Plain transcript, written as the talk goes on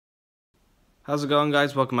How's it going,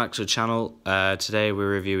 guys? Welcome back to the channel. Today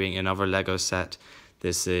we're reviewing another Lego set.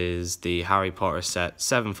 This is the Harry Potter set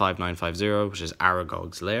 75950, which is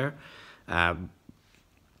Aragog's lair.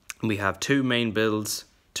 We have two main builds,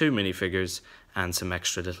 two minifigures, and some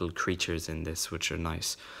extra little creatures in this, which are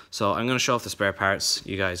nice. So I'm going to show off the spare parts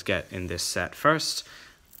you guys get in this set first.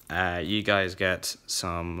 You guys get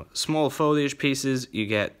some small foliage pieces. You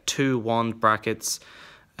get two wand brackets.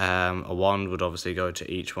 A wand would obviously go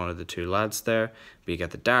to each one of the two lads there, but you get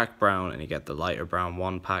the dark brown and you get the lighter brown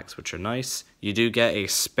wand packs, which are nice. You do get a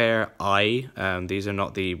spare eye. These are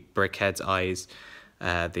not the Brickhead's eyes.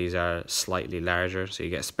 These are slightly larger, so you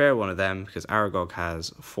get a spare one of them because Aragog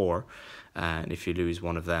has 4, and if you lose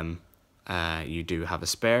one of them, you do have a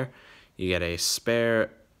spare. You get a spare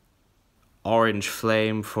orange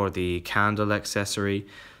flame for the candle accessory,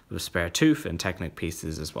 with spare tooth and Technic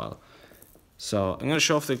pieces as well. So I'm going to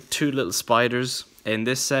show off the two little spiders. In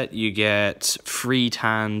this set you get 3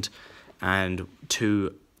 tanned and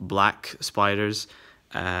 2 black spiders,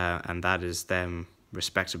 and that is them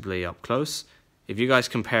respectively up close. If you guys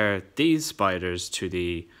compare these spiders to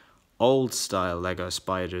the old style Lego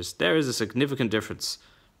spiders, there is a significant difference.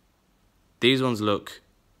 These ones look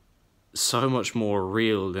so much more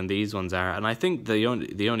real than these ones are, and I think the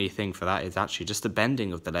only thing for that is actually just the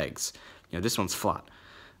bending of the legs. You know, this one's flat.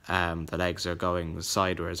 The legs are going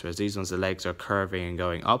sideways, whereas these ones, the legs are curving and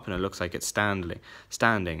going up, and it looks like it's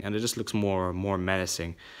standing, and it just looks more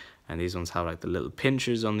menacing. And these ones have like the little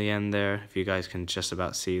pinchers on the end there, if you guys can just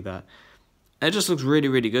about see that. It just looks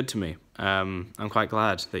really good to me. I'm quite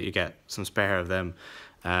glad that you get some spare of them.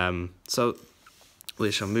 So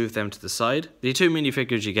we shall move them to the side. The two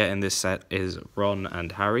minifigures you get in this set is Ron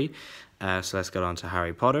and Harry. So let's get on to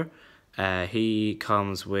Harry Potter. He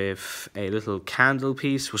comes with a little candle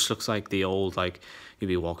piece, which looks like the old, like, you'd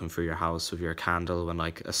be walking through your house with your candle when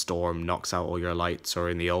like a storm knocks out all your lights, or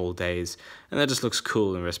in the old days, and that just looks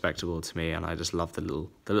cool and respectable to me. And I just love the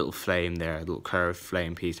little flame there, the little curved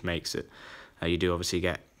flame piece makes it. You do obviously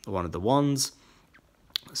get one of the wands,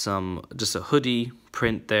 just a hoodie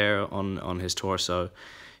print there on his torso.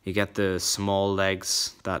 You get the small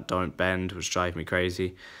legs that don't bend, which drive me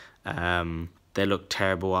crazy. They look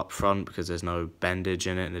terrible up front because there's no bendage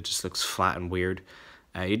in it, and it just looks flat and weird.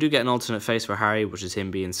 You do get an alternate face for Harry, which is him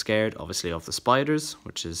being scared, obviously, of the spiders,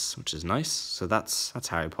 which is nice. So that's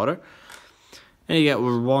Harry Potter. And you get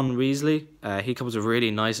Ron Weasley. He comes with a really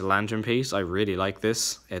nice lantern piece. I really like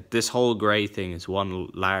this. This whole grey thing is one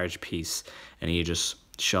large piece, and you just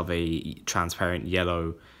shove a transparent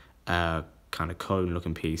yellow kind of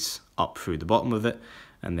cone-looking piece up through the bottom of it,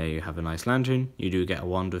 and there you have a nice lantern. You do get a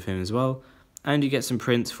wand with him as well. And you get some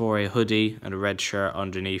prints for a hoodie and a red shirt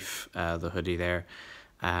underneath the hoodie there.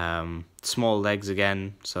 Small legs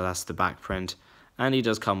again, so that's the back print. And he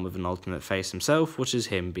does come with an alternate face himself, which is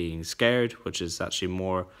him being scared, which is actually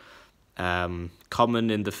more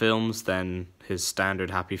common in the films than his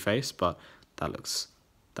standard happy face, but that looks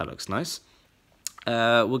nice.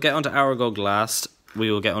 We'll get onto Aragog last.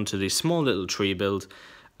 We will get onto the small little tree build.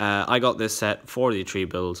 I got this set for the tree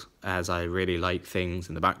build, as I really like things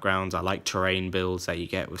in the backgrounds. I like terrain builds that you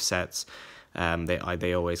get with sets.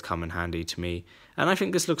 They always come in handy to me, and I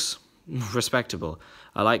think this looks respectable.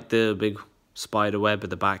 I like the big spider web at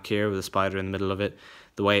the back here with the spider in the middle of it.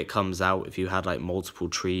 The way it comes out, if you had like multiple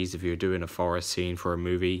trees, if you're doing a forest scene for a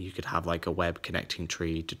movie, you could have like a web connecting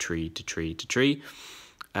tree to tree to tree to tree.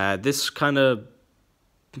 This kind of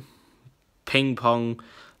ping pong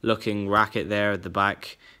looking racket there at the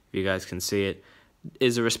back, if you guys can see it,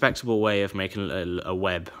 is a respectable way of making a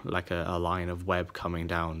web, like a line of web coming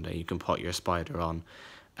down that you can put your spider on.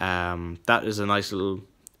 That is a nice little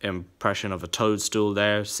impression of a toadstool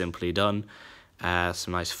there, simply done.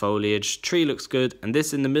 Some nice foliage. Tree looks good, and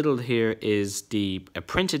this in the middle here is a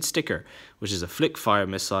printed sticker, which is a flick fire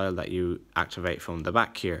missile that you activate from the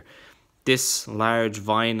back here. This large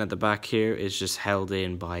vine at the back here is just held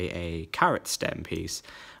in by a carrot stem piece.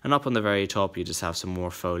 And up on the very top, you just have some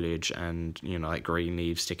more foliage and, you know, like green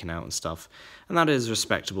leaves sticking out and stuff. And that is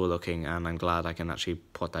respectable looking, and I'm glad I can actually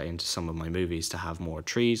put that into some of my movies to have more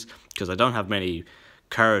trees, because I don't have many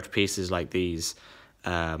curved pieces like these.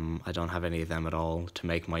 I don't have any of them at all to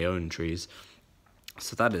make my own trees.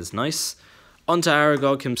 So that is nice. Onto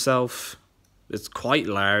Aragog himself. It's quite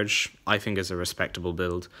large. I think it's a respectable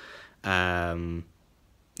build.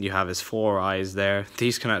 You have his 4 eyes there.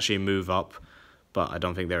 These can actually move up, but I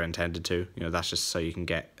don't think they're intended to. You know, that's just so you can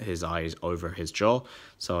get his eyes over his jaw,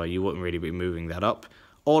 so you wouldn't really be moving that up.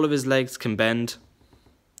 All of his legs can bend,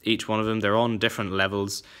 each one of them. They're on different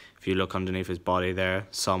levels. If you look underneath his body there,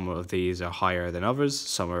 some of these are higher than others,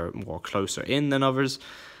 some are more closer in than others.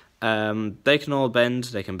 They can all bend.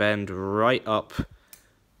 They can bend right up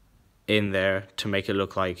in there to make it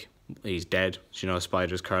look like he's dead. So, you know,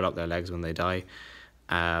 spiders curl up their legs when they die.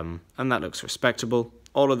 And that looks respectable.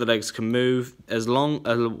 All of the legs can move as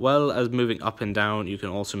well as moving up and down. You can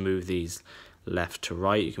also move these left to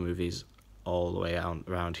right. You can move these all the way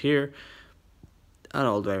around here and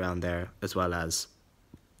all the way around there, as well as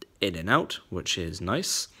in and out, which is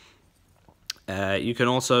nice. You can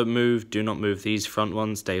also do not move these front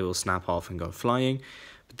ones. They will snap off and go flying.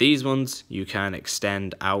 But these ones you can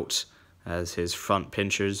extend out as his front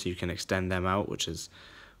pinchers. You can extend them out, which is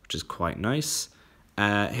quite nice.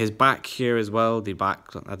 His back here as well, the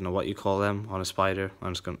back, I don't know what you call them on a spider,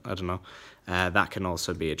 I don't know, that can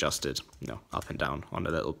also be adjusted, you know, up and down on a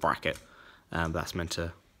little bracket. That's meant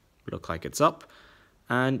to look like it's up.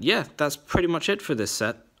 And yeah, that's pretty much it for this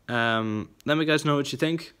set. Let me guys know what you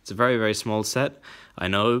think. It's a very, very small set, I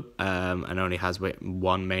know, and only has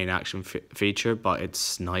one main action feature, but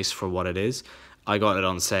it's nice for what it is. I got it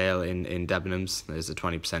on sale in Debenhams. There's a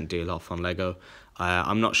 20% deal off on Lego.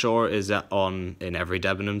 I'm not sure is that on in every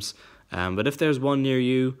Debenhams, but if there's one near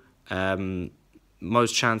you,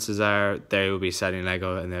 most chances are they will be selling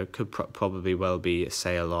Lego, and there could probably well be a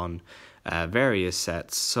sale on various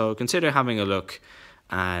sets. So consider having a look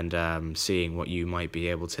and seeing what you might be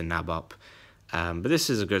able to nab up. But this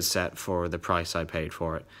is a good set for the price I paid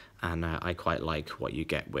for it, and I quite like what you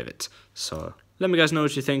get with it. So let me guys know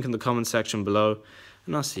what you think in the comment section below,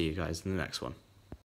 and I'll see you guys in the next one.